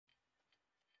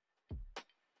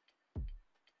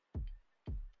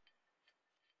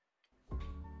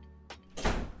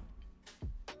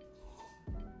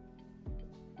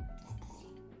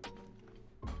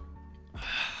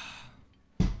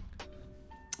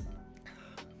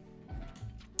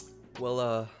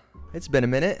Well, it's been a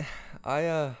minute.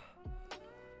 I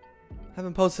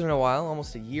haven't posted in a while,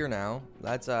 almost a year now.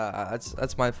 That's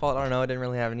my fault. I don't know. I didn't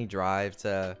really have any drive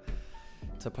to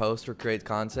post or create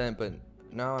content, but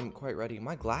now I'm quite ready.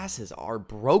 My glasses are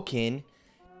broken.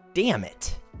 Damn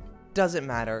it. Doesn't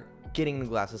matter. Getting new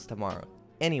glasses tomorrow.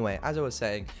 Anyway, as I was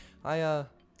saying, I haven't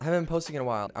been posting in a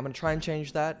while. I'm gonna try and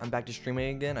change that. I'm back to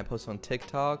streaming again. I post on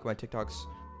TikTok. My TikTok's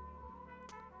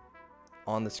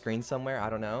on the screen somewhere. I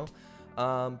don't know.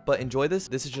 But enjoy this.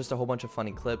 This is just a whole bunch of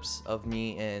funny clips of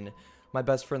me and my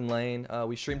best friend Lane.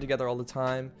 We stream together all the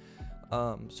time.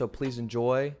 So please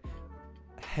enjoy.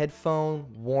 Headphone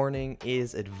warning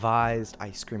is advised. I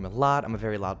scream a lot. I'm a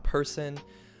very loud person.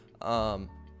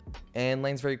 And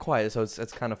Lane's very quiet, so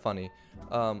it's kind of funny.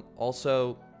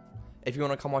 Also, if you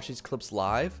want to come watch these clips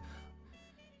live,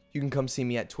 you can come see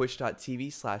me at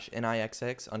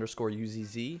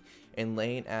twitch.tv/nixx_uzz and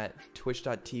Lane at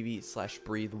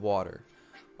twitch.tv/breathewater.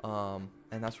 And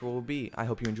that's where we'll be. I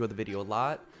hope you enjoy the video a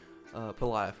lot. Put a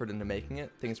lot of effort into making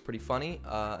it. I think it's pretty funny.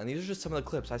 And these are just some of the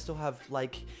clips. I still have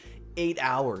like 8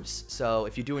 hours. So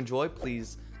if you do enjoy,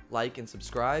 please like and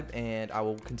subscribe. And I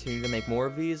will continue to make more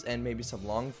of these and maybe some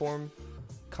long form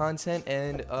content.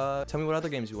 And tell me what other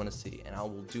games you want to see. And I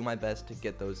will do my best to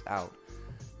get those out.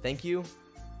 Thank you.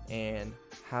 And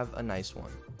have a nice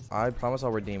one. I promise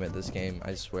I'll redeem it this game,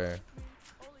 I swear.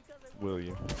 Will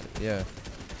you? Yeah.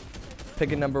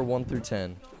 Pick a number 1 through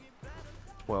 10.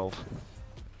 12.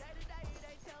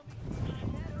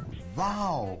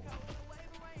 Wow.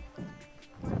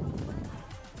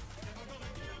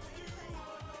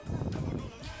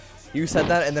 You said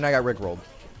that and then I got rickrolled.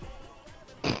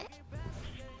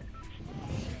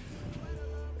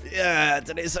 Yeah,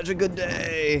 today's such a good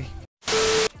day.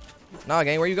 Nah,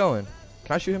 gang, where you going?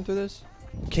 Can I shoot him through this?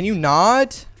 Can you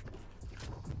not?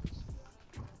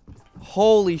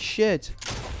 Holy shit.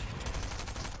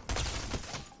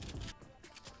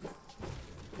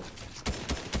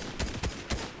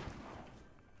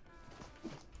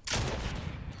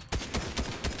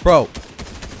 Bro.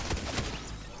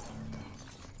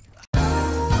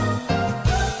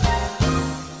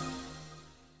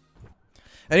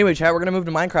 Anyway, chat, we're gonna move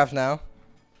to Minecraft now.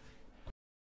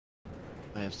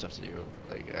 I have stuff to do.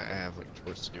 Like, I have like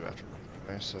chores to do after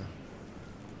anyway, so.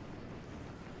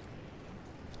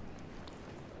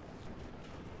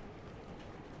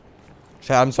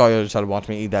 Chat, I'm sorry you just had to watch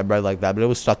me eat that bread like that, but it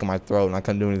was stuck in my throat and I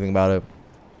couldn't do anything about it.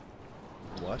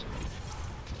 What?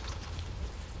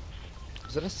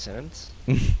 Is that a sentence?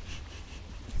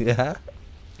 Yeah?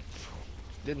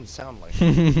 Didn't sound like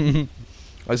it.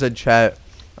 I said, chat,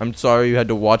 I'm sorry you had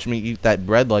to watch me eat that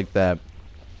bread like that.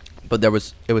 But it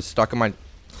was stuck in my...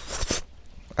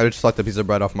 I just sucked a piece of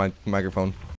bread off my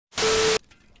microphone.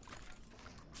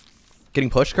 Getting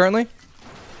pushed currently?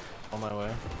 On my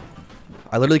way.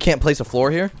 I literally can't place a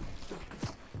floor here.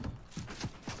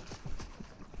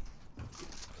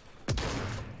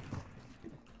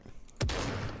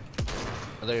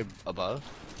 Are they above?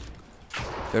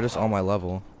 They're just on my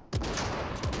level.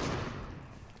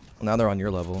 Now they're on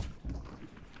your level.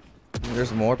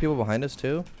 There's more people behind us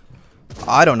too?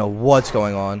 I don't know what's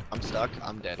going on. I'm stuck.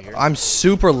 I'm dead here. I'm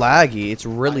super laggy. It's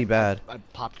really bad. I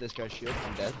popped this guy's shield.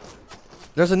 I'm dead.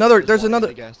 There's another. There's one in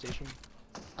the gas station.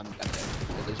 I'm dead.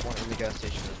 There's one in the gas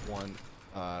station. There's one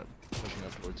pushing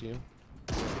up towards you.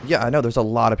 Yeah, I know. There's a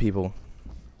lot of people.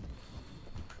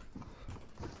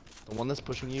 The one that's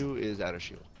pushing you is out of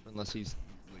shield, unless he's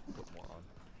like put more on.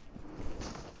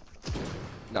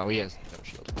 No, he has no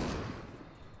shield.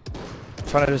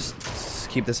 Trying to just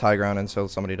keep this high ground until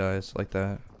somebody dies like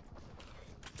that.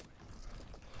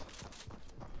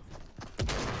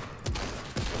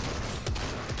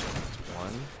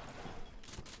 One.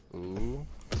 Ooh.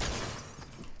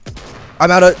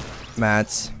 I'm out of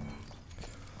mats.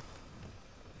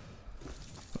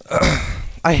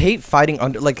 I hate fighting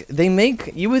under, like, they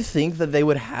make, you would think that they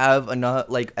would have enough,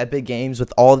 like, Epic Games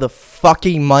with all the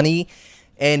fucking money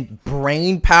and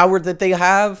brain power that they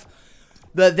have,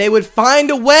 that they would find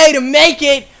a way to make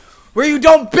it where you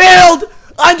don't build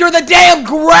under the damn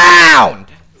ground.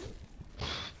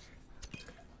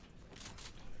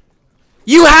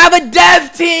 You have a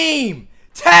dev team.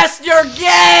 Test your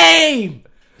game.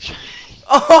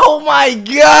 Oh my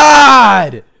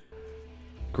god.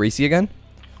 Greasy again?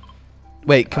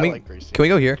 Wait, can we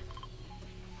go here?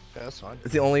 Yeah, that's fine.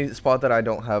 It's the only spot that I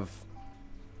don't have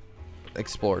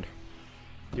explored.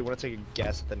 Do you want to take a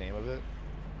guess at the name of it?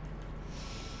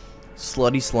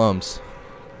 Slutty Slums.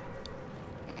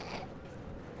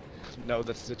 No,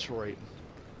 that's Detroit.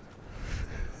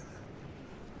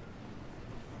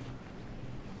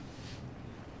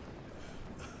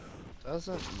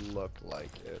 Doesn't look like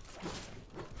it.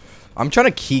 I'm trying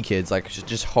to key kids, like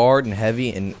just hard and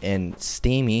heavy and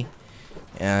steamy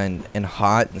and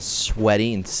hot and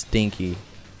sweaty and stinky.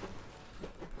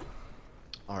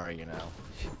 Are you now?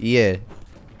 Yeah.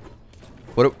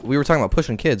 What we were talking about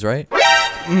pushing kids, right?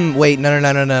 Wait, no. I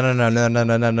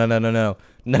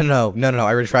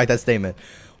retract that statement.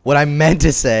 What I meant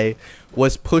to say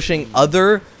was pushing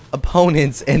other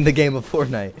opponents in the game of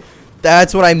Fortnite.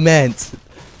 That's what I meant.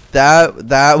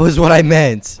 That was what I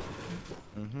meant.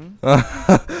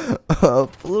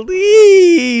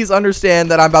 Please understand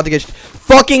that I'm about to get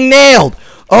fucking nailed.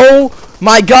 Oh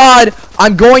my god,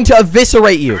 I'm going to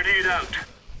eviscerate you.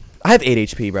 I have 8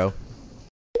 HP, bro.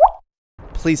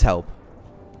 Please help.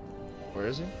 Where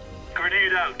is he?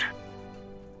 Grenade out.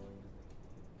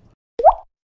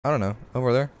 I don't know.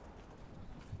 Over there.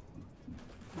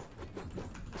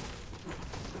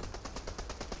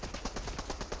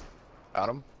 Got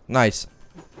him. Nice.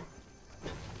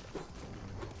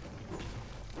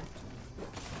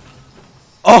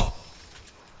 Oh!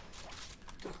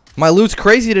 My loot's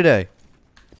crazy today.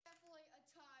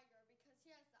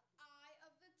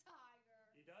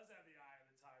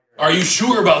 Are you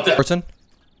sure about that? Person?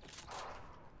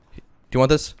 Do you want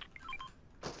this?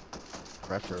 I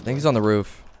Preferably. think he's on the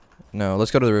roof. No,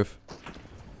 let's go to the roof.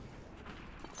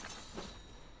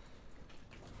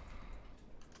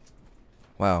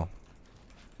 Wow.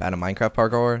 Bad at Minecraft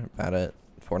parkour, bad at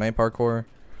Fortnite parkour.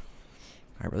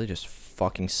 I really just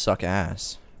fucking suck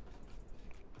ass.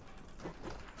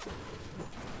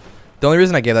 The only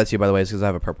reason I gave that to you, by the way, is because I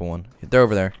have a purple one. They're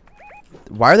over there.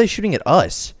 Why are they shooting at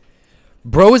us?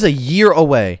 Bro is a year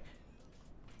away.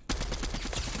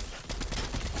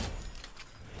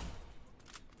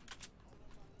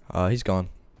 He's gone.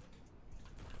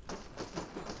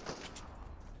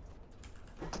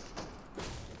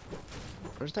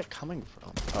 Where's that coming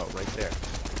from? Oh, right there.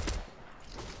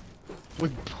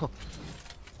 Wait,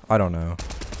 I don't know.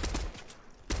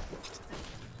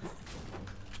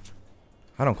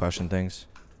 I don't question things.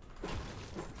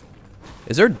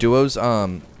 Is there duos,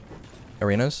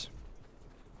 arenas?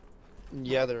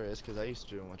 yeah, there is, because I used to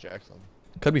do them with Jackson.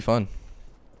 Could be fun.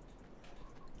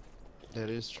 That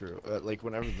is true. Like,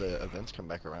 whenever the events come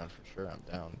back around, for sure, I'm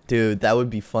down. Dude, that would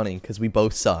be funny, because we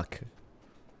both suck.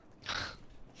 Yeah.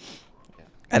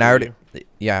 And I already...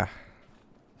 Yeah.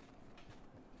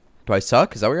 Do I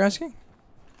suck? Is that what you're asking?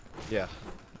 Yeah.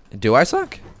 Do I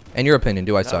suck? In your opinion,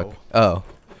 do I suck? No. Oh.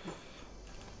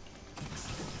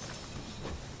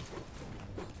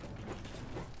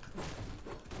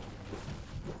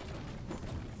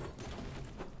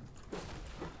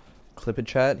 Clip it,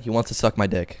 chat. He wants to suck my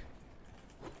dick.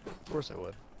 Of course I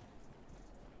would.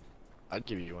 I'd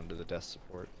give you one to the desk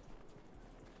support.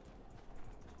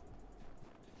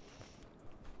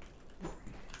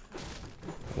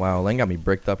 Wow, Lane got me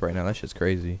bricked up right now. That shit's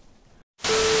crazy.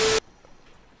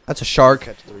 That's a shark.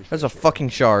 Catch 3 That's a fish here. fucking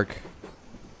shark.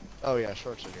 Oh yeah,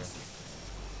 sharks are here.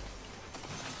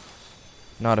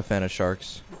 Not a fan of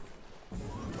sharks.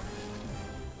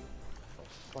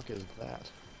 What the fuck is that?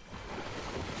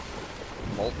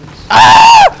 Moltons?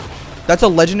 Ah! That's a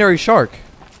legendary shark.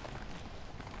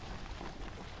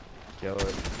 Kill it.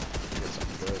 Get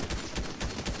something good.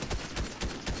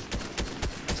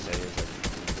 I say it's like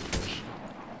fish.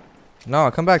 No,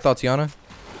 come back, Tatiana.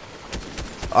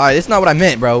 Alright, it's not what I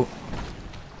meant, bro.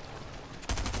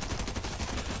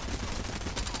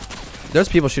 There's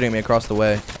people shooting me across the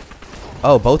way.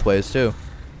 Oh, both ways, too.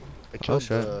 I killed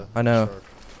shit. the I know. shark.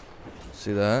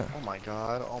 See that? Oh my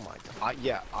god, oh my god.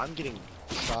 Yeah, I'm getting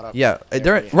shot up. Yeah,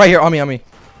 they're very right here, on me.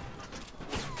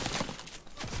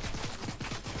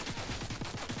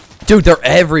 Dude, they're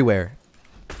everywhere.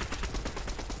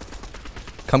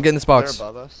 Come get in this box. They're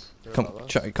above us. They're Come, above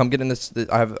us. come get in this.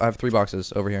 I have 3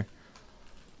 boxes over here.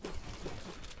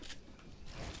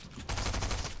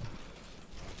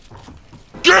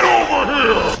 Get over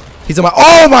here! He's in my.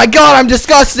 Oh my god, I'm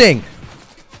disgusting.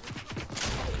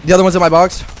 The other one's in my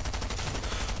box.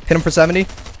 Hit him for 70.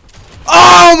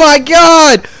 Oh my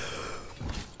god!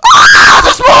 Ah,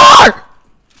 there's more!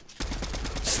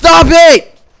 Stop it!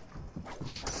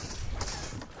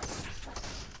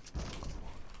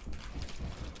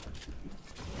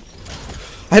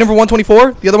 I hit him for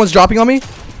 124. The other one's dropping on me. The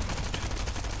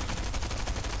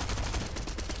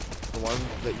one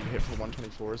that you hit for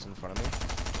 124 is in front of me.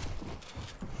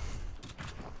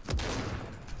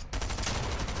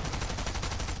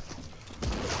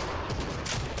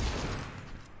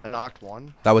 I knocked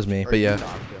one. That was me, Or but you yeah.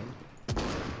 knocked him.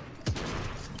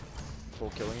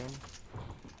 Full killing him.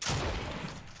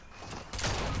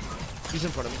 He's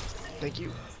in front of me. Thank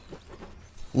you.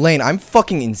 Lane, I'm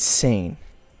fucking insane.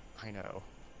 I know.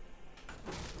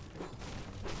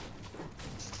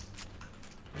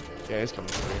 Yeah, he's coming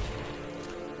for you.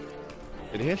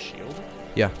 Did he have shield?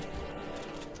 Yeah.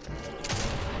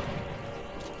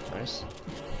 Nice.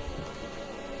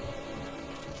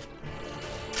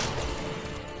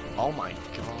 Oh my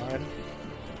god.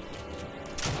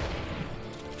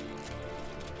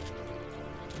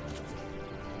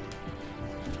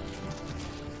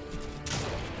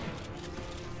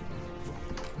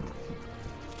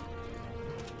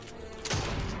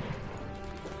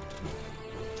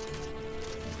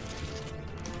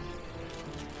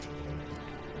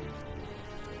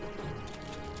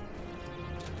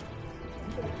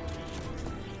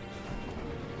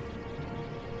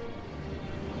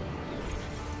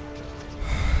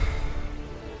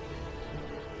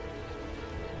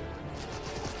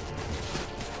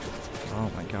 Oh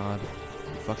my god.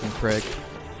 You fucking prick.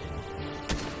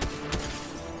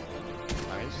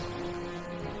 Nice.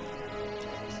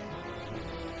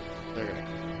 They're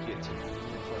gonna get to you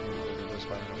before we go to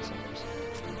Spider-Man centers.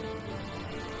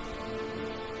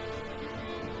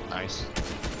 Nice.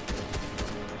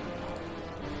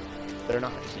 They're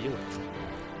not healing.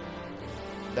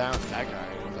 That guy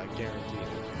is like guaranteed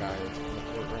the guy that's in the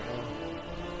court right now.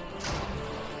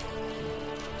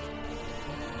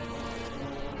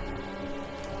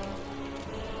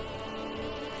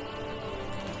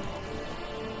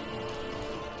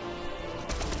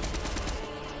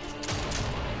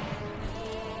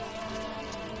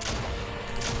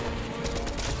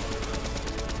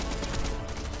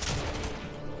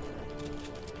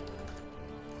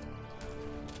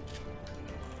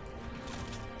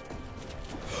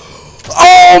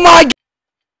 Oh my god!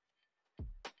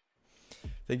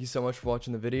 Thank you so much for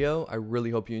watching the video. I really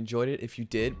hope you enjoyed it. If you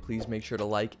did, please make sure to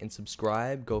like and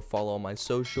subscribe. Go follow all my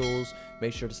socials.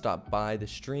 Make sure to stop by the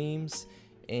streams.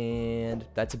 And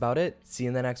that's about it. See you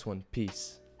in the next one.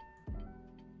 Peace.